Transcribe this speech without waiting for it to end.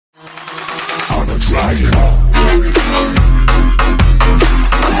What's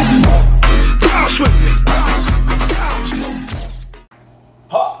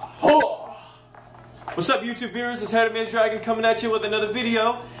up, YouTube viewers? It's Dragon coming at you with another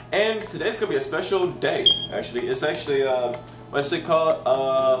video, and today's gonna be a special day. Actually, it's actually what's it called?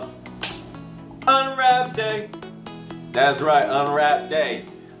 Unwrap Day. That's right, Unwrap Day.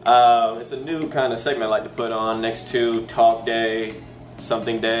 It's a new kind of segment I like to put on next to Talk Day,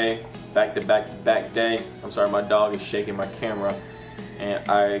 Something Day, Back to Back to Back Day. I'm sorry, my dog is shaking my camera, and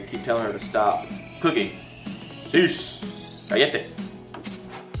I keep telling her to stop. Cookie, peace, cállate.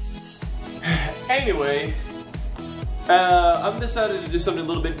 Anyway, I've decided to do something a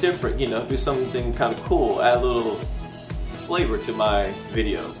little bit different, you know, do something kind of cool, add a little flavor to my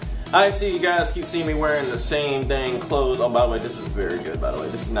videos. I see you guys keep seeing me wearing the same dang clothes. Oh, by the way, this is very good, by the way.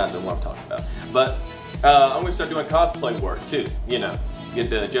 This is not the one I'm talking about. But I'm going to start doing cosplay work, too, you know. Get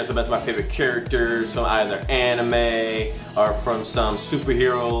to dress up as my favorite characters from either anime or from some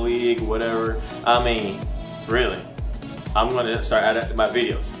superhero league, whatever. I mean, really, I'm going to start adding my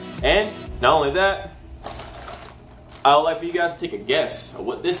videos. And not only that, I would like for you guys to take a guess of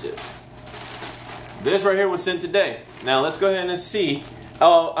what this is. This right here was sent today. Now let's go ahead and see.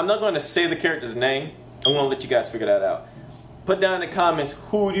 Oh, I'm not going to say the character's name. I'm going to let you guys figure that out. Put down in the comments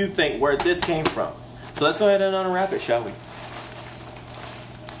who do you think where this came from. So let's go ahead and unwrap it, shall we?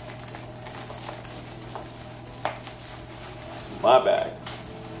 My bag.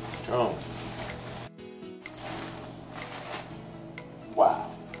 Oh.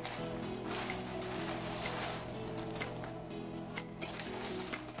 Wow.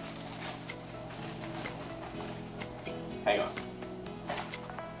 Hang on.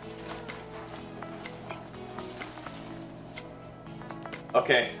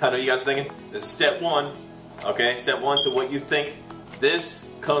 Okay, I know you guys are thinking. This is step one. Okay, step one to what you think. This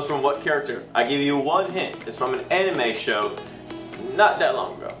comes from what character? I give you one hint. It's from an anime show not that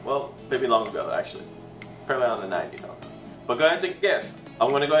long ago. Well, maybe long ago actually. Probably around the 90s. But go ahead and take a guess. I'm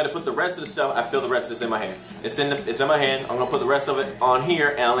going to go ahead and put the rest of the stuff. I feel the rest of this in my hand. It's in my hand. I'm going to put the rest of it on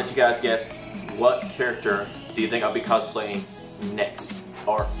here, and I'll let you guys guess what character do you think I'll be cosplaying next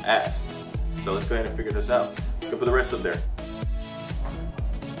or as. So let's go ahead and figure this out. Let's go put the rest of there.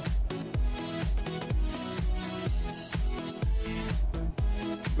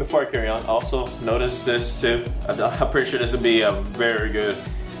 Before I carry on, also notice this too. I'm pretty sure this will be a very good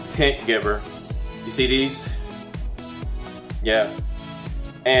hint giver. You see these? Yeah.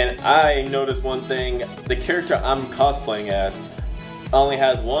 And I noticed one thing. The character I'm cosplaying as only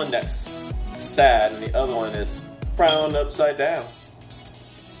has one that's sad and the other one is frowned upside down.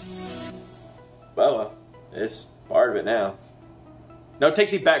 Well, it's part of it now. No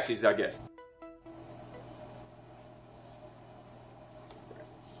takesies backsies, I guess.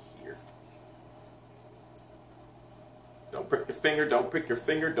 Don't prick your finger, don't prick your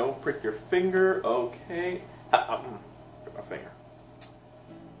finger, don't prick your finger. Okay. Prick my finger.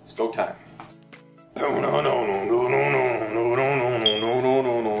 It's go time.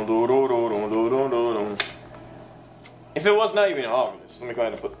 If it was not even obvious, let me go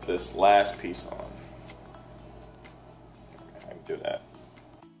ahead and put this last piece on. Okay, I can do that.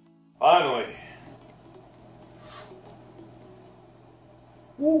 Finally.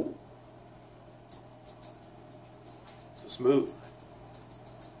 Woo. Smooth.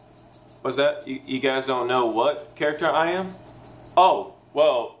 What's that? You guys don't know what character I am? Oh,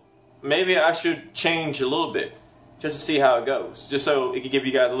 well, maybe I should change a little bit just to see how it goes. Just so it could give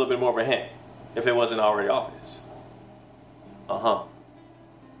you guys a little bit more of a hint if it wasn't already obvious. Alright,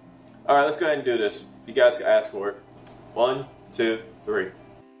 let's go ahead and do this. You guys can ask for it. 1, 2, 3.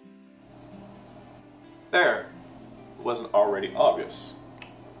 There. It wasn't already obvious.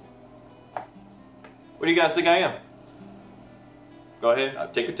 What do you guys think I am? Go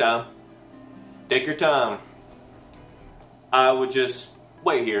ahead, take your time. Take your time. I would just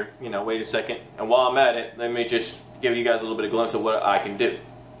wait here, you know, wait a second. And while I'm at it, let me just give you guys a little bit of glimpse of what I can do.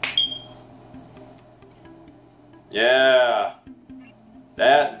 Yeah.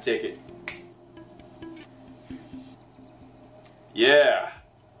 That's the ticket. Yeah.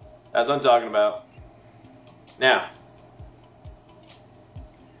 That's what I'm talking about. Now,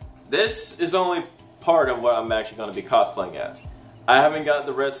 this is only part of what I'm actually going to be cosplaying as. I haven't got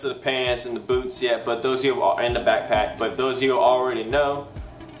the rest of the pants and the boots yet, but those of you and the backpack. But those of you who already know,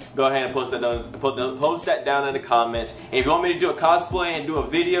 go ahead and post that down in the comments. And if you want me to do a cosplay and do a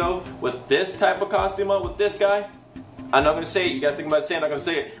video with this type of costume on with this guy, I'm not going to say it. You guys think about saying I'm not going to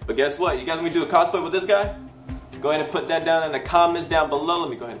say it. But guess what? You guys want me to do a cosplay with this guy? Go ahead and put that down in the comments down below.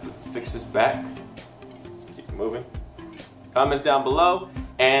 Let me go ahead and fix this back. Just keep it moving. Comments down below.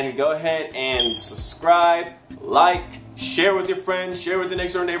 And go ahead and subscribe, like, share with your friends, share with your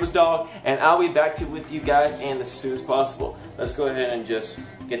next door neighbor's dog, and I'll be back with you guys and as soon as possible. Let's go ahead and just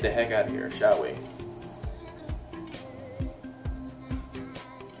get the heck out of here, shall we?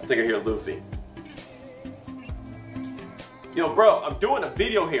 I think I hear Luffy. Yo, bro, I'm doing a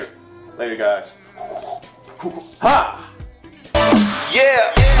video here. Later, guys. Ha!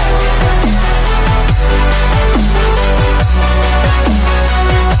 Yeah!